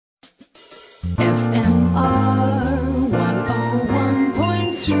FMR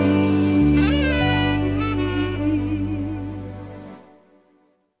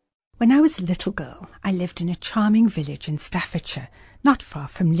 101.3. When I was a little girl, I lived in a charming village in Staffordshire, not far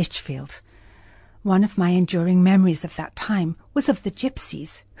from Lichfield. One of my enduring memories of that time was of the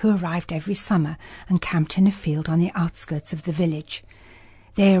gypsies who arrived every summer and camped in a field on the outskirts of the village.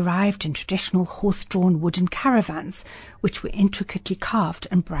 They arrived in traditional horse-drawn wooden caravans, which were intricately carved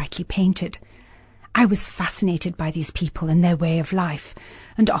and brightly painted. I was fascinated by these people and their way of life,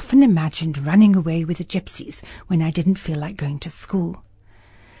 and often imagined running away with the gypsies when I didn't feel like going to school.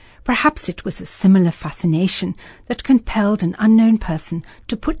 Perhaps it was a similar fascination that compelled an unknown person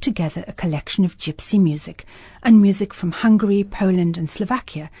to put together a collection of gypsy music and music from Hungary, Poland and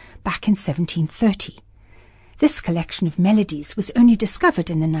Slovakia back in 1730. This collection of melodies was only discovered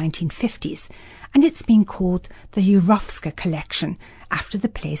in the 1950s, and it's been called the Jurovska collection after the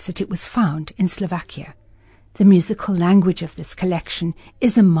place that it was found in Slovakia. The musical language of this collection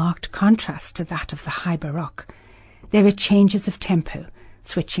is a marked contrast to that of the high Baroque. There are changes of tempo,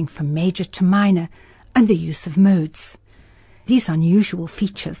 switching from major to minor, and the use of modes. These unusual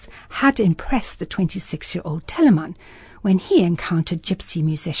features had impressed the 26-year-old Telemann when he encountered gypsy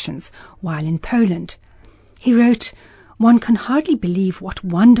musicians while in Poland. He wrote, "One can hardly believe what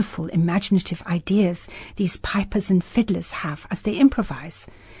wonderful imaginative ideas these pipers and fiddlers have as they improvise.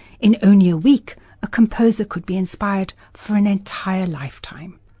 In only a week, a composer could be inspired for an entire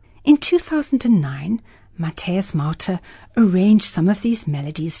lifetime." In 2009, Matthias Mauter arranged some of these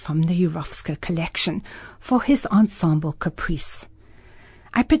melodies from the Jurovska collection for his ensemble Caprice.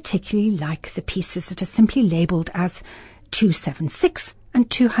 I particularly like the pieces that are simply labelled as 276 and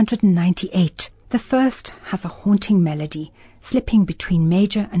 298. The first has a haunting melody, slipping between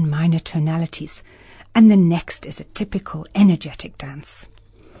major and minor tonalities, and the next is a typical energetic dance.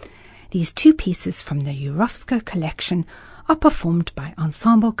 These two pieces from the Jurovska collection are performed by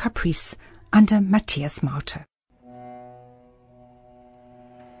Ensemble Caprice under Matthias Mauter.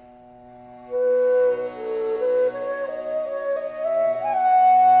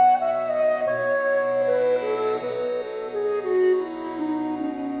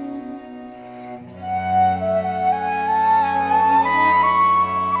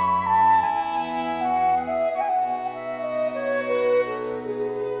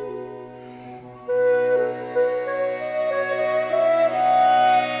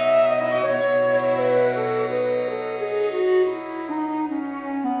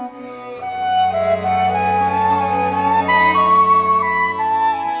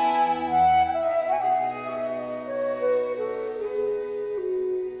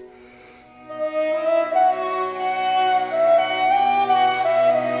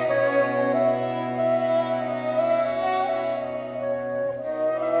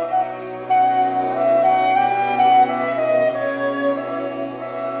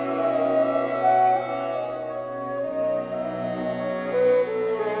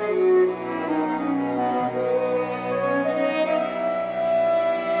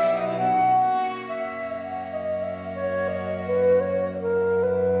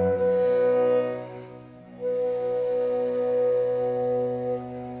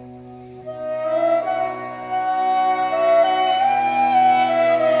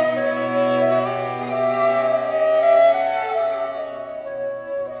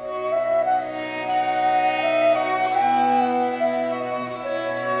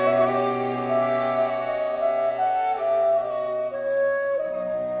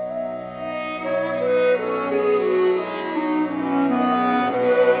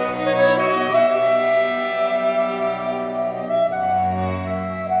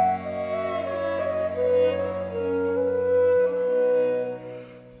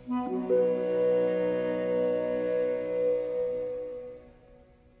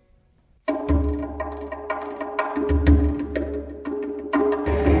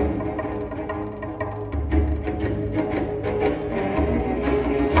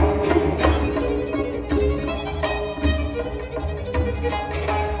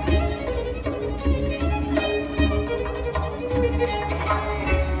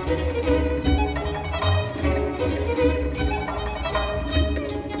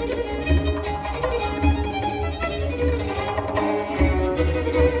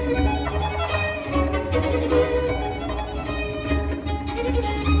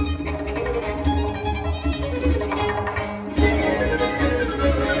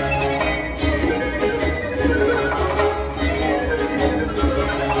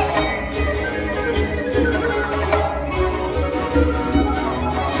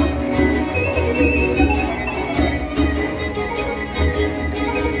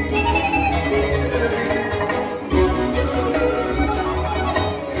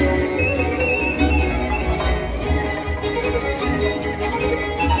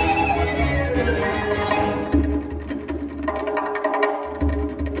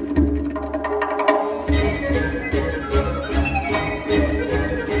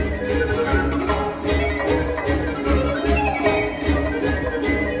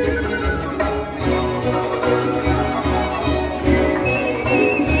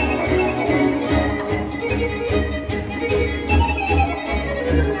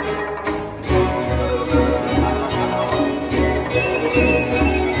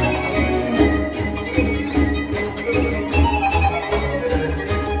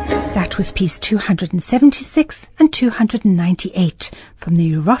 That was piece 276 and 298 from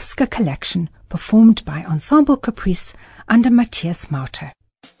the Uroska collection, performed by Ensemble Caprice under Matthias Mauter.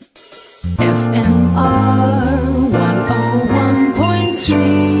 FMR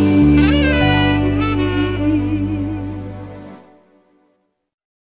 101.3